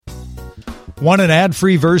Want an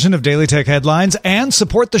ad-free version of Daily Tech Headlines and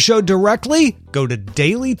support the show directly? Go to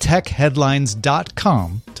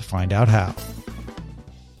dailytechheadlines.com to find out how.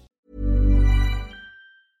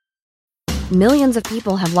 Millions of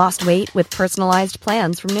people have lost weight with personalized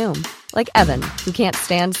plans from Noom. Like Evan, who can't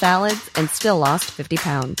stand salads and still lost 50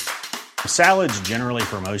 pounds. Salads generally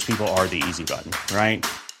for most people are the easy button, right?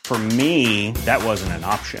 For me, that wasn't an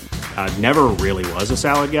option. I never really was a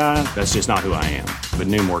salad guy. That's just not who I am. But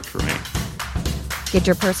Noom worked for me. Get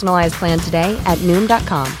your personalized plan today at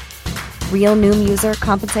Noom.com. Real Noom user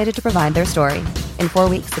compensated to provide their story. In 4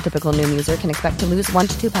 weeks, the typical Noom user can expect to lose 1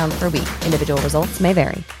 to 2 pounds per week. Individual results may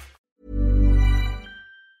vary.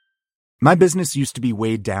 My business used to be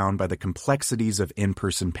weighed down by the complexities of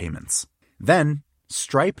in-person payments. Then,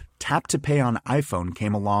 Stripe Tap to Pay on iPhone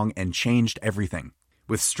came along and changed everything.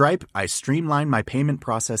 With Stripe, I streamlined my payment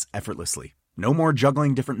process effortlessly. No more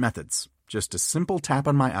juggling different methods. Just a simple tap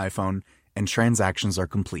on my iPhone and transactions are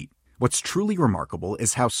complete. What's truly remarkable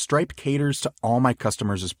is how Stripe caters to all my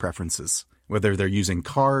customers' preferences. Whether they're using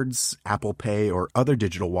cards, Apple Pay, or other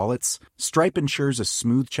digital wallets, Stripe ensures a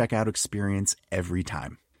smooth checkout experience every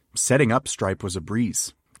time. Setting up Stripe was a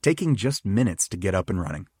breeze, taking just minutes to get up and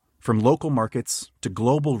running. From local markets to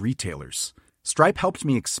global retailers, Stripe helped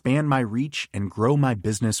me expand my reach and grow my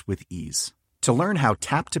business with ease. To learn how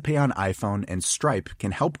Tap to Pay on iPhone and Stripe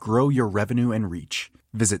can help grow your revenue and reach,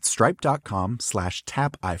 visit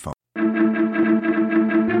stripe.com/tapiphone.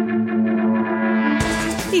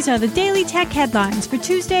 These are the Daily Tech Headlines for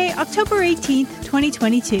Tuesday, October 18th,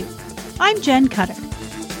 2022. I'm Jen Cutter.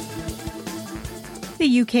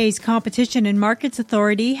 The UK's Competition and Markets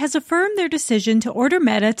Authority has affirmed their decision to order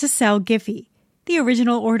Meta to sell Giphy. The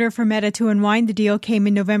original order for Meta to unwind the deal came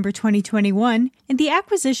in November 2021, and the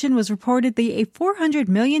acquisition was reportedly a $400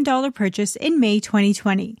 million purchase in May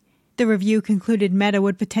 2020. The review concluded Meta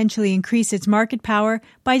would potentially increase its market power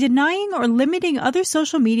by denying or limiting other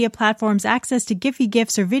social media platforms access to Giphy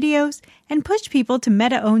GIFs or videos and push people to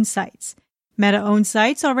Meta-owned sites. Meta-owned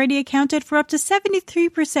sites already accounted for up to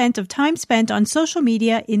 73% of time spent on social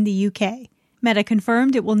media in the UK. Meta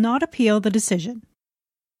confirmed it will not appeal the decision.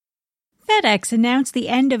 FedEx announced the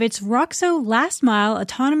end of its Roxo last-mile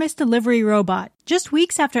autonomous delivery robot, just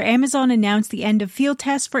weeks after Amazon announced the end of field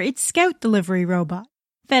tests for its Scout delivery robot.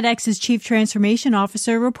 FedEx's chief transformation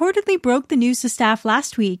officer reportedly broke the news to staff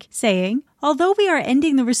last week, saying, "Although we are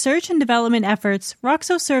ending the research and development efforts,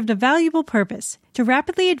 Roxo served a valuable purpose to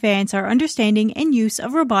rapidly advance our understanding and use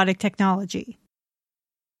of robotic technology."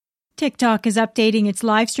 TikTok is updating its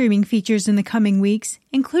live streaming features in the coming weeks,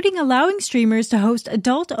 including allowing streamers to host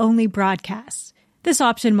adult-only broadcasts. This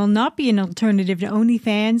option will not be an alternative to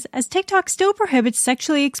OnlyFans, as TikTok still prohibits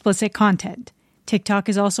sexually explicit content. TikTok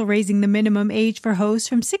is also raising the minimum age for hosts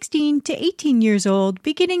from 16 to 18 years old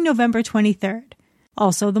beginning November 23rd.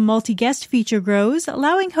 Also, the multi-guest feature grows,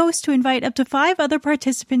 allowing hosts to invite up to 5 other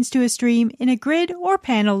participants to a stream in a grid or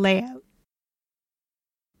panel layout.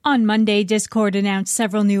 On Monday, Discord announced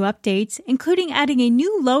several new updates, including adding a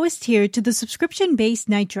new lowest tier to the subscription-based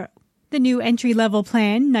Nitro. The new entry-level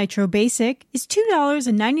plan, Nitro Basic, is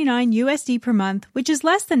 $2.99 USD per month, which is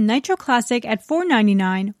less than Nitro Classic at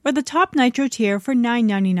 $4.99 or the top Nitro tier for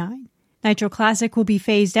 $9.99. Nitro Classic will be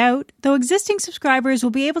phased out, though existing subscribers will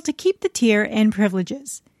be able to keep the tier and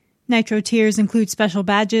privileges. Nitro tiers include special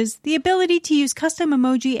badges, the ability to use custom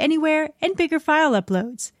emoji anywhere, and bigger file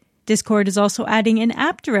uploads. Discord is also adding an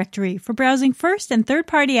app directory for browsing first- and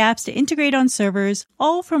third-party apps to integrate on servers,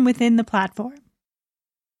 all from within the platform.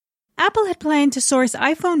 Apple had planned to source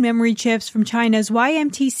iPhone memory chips from China's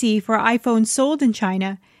YMTC for iPhones sold in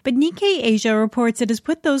China, but Nikkei Asia reports it has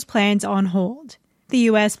put those plans on hold. The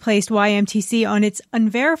U.S. placed YMTC on its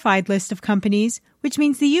unverified list of companies, which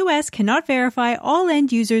means the U.S. cannot verify all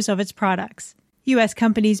end users of its products. U.S.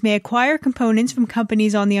 companies may acquire components from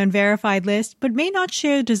companies on the unverified list, but may not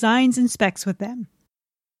share designs and specs with them.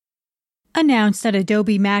 Announced at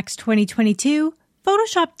Adobe Max 2022,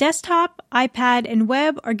 Photoshop Desktop, iPad, and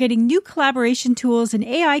Web are getting new collaboration tools and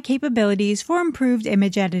AI capabilities for improved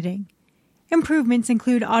image editing. Improvements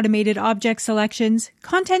include automated object selections,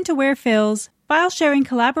 content-aware fills, file sharing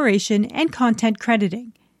collaboration, and content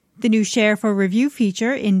crediting. The new Share for Review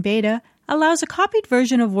feature, in beta, allows a copied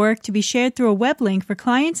version of work to be shared through a web link for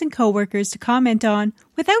clients and coworkers to comment on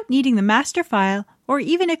without needing the master file or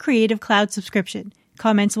even a Creative Cloud subscription.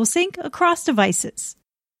 Comments will sync across devices.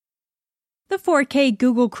 The 4K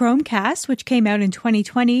Google Chromecast, which came out in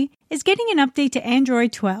 2020, is getting an update to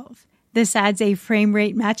Android 12. This adds a frame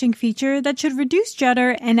rate matching feature that should reduce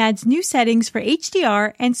stutter and adds new settings for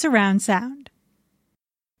HDR and surround sound.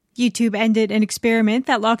 YouTube ended an experiment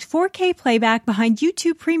that locked 4K playback behind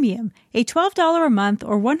YouTube Premium, a $12 a month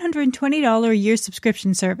or $120 a year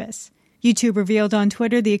subscription service. YouTube revealed on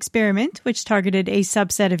Twitter the experiment, which targeted a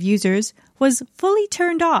subset of users, was fully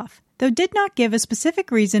turned off, though did not give a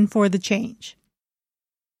specific reason for the change.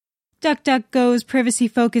 DuckDuckGo's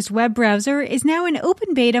privacy-focused web browser is now in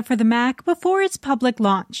open beta for the Mac before its public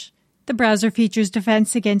launch. The browser features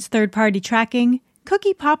defense against third-party tracking,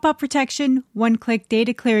 cookie pop-up protection, one-click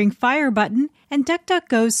data clearing fire button, and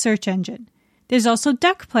DuckDuckGo's search engine. There's also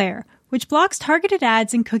Duck Player, which blocks targeted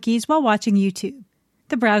ads and cookies while watching YouTube.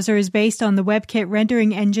 The browser is based on the WebKit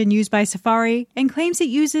rendering engine used by Safari and claims it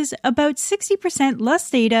uses about 60% less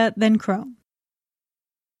data than Chrome.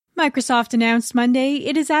 Microsoft announced Monday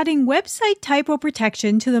it is adding website typo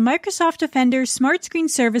protection to the Microsoft Defender Smart Screen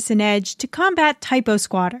service in Edge to combat typo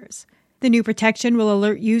squatters. The new protection will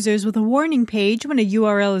alert users with a warning page when a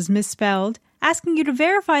URL is misspelled, asking you to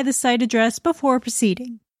verify the site address before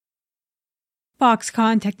proceeding.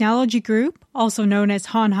 Foxconn Technology Group, also known as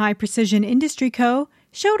Hon Hai Precision Industry Co.,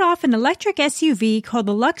 showed off an electric SUV called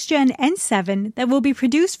the LuxGen N7 that will be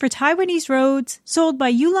produced for Taiwanese roads, sold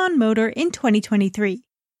by Yulon Motor in 2023.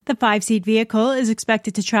 The 5-seat vehicle is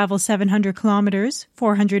expected to travel 700 kilometers,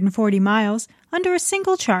 440 miles, under a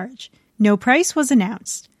single charge. No price was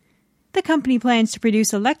announced. The company plans to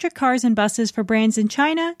produce electric cars and buses for brands in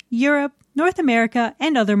China, Europe, North America,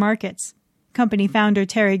 and other markets. Company founder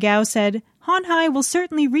Terry Gao said, Hon Hai will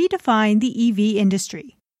certainly redefine the EV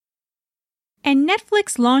industry. And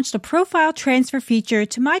Netflix launched a profile transfer feature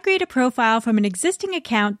to migrate a profile from an existing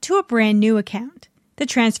account to a brand new account. The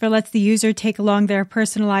transfer lets the user take along their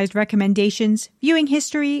personalized recommendations, viewing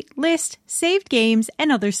history, list, saved games,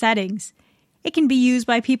 and other settings. It can be used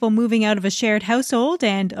by people moving out of a shared household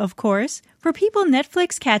and, of course, for people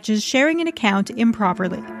Netflix catches sharing an account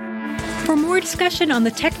improperly. For more discussion on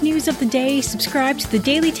the tech news of the day, subscribe to the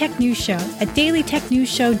Daily Tech News Show at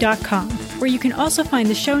dailytechnewsshow.com, where you can also find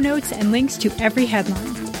the show notes and links to every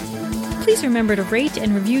headline. Please remember to rate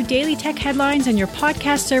and review Daily Tech Headlines on your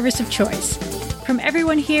podcast service of choice. From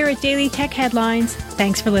everyone here at Daily Tech Headlines,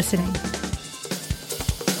 thanks for listening.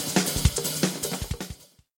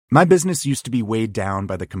 My business used to be weighed down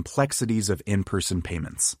by the complexities of in-person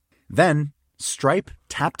payments. Then, Stripe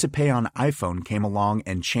Tap to Pay on iPhone came along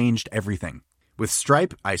and changed everything. With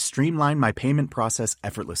Stripe, I streamlined my payment process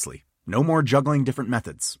effortlessly. No more juggling different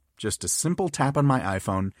methods. Just a simple tap on my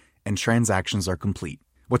iPhone and transactions are complete.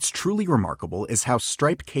 What's truly remarkable is how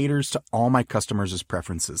Stripe caters to all my customers'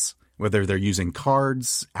 preferences. Whether they're using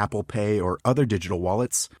cards, Apple Pay, or other digital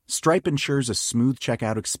wallets, Stripe ensures a smooth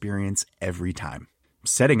checkout experience every time.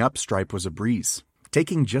 Setting up Stripe was a breeze,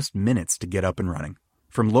 taking just minutes to get up and running.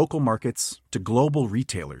 From local markets to global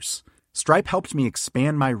retailers, Stripe helped me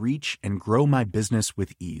expand my reach and grow my business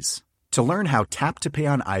with ease. To learn how Tap to Pay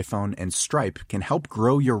on iPhone and Stripe can help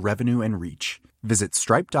grow your revenue and reach, visit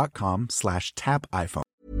stripe.com/tapiphone.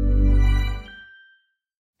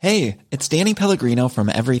 Hey, it's Danny Pellegrino from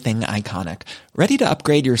Everything Iconic. Ready to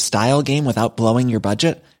upgrade your style game without blowing your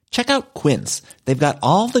budget? Check out Quince. They've got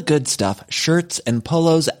all the good stuff, shirts and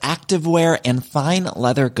polos, activewear, and fine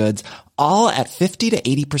leather goods, all at 50 to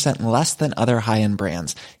 80% less than other high-end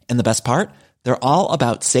brands. And the best part? They're all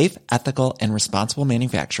about safe, ethical, and responsible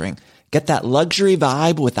manufacturing. Get that luxury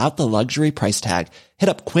vibe without the luxury price tag. Hit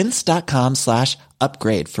up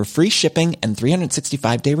quince.com/upgrade for free shipping and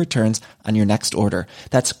 365-day returns on your next order.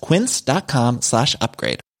 That's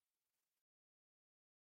quince.com/upgrade.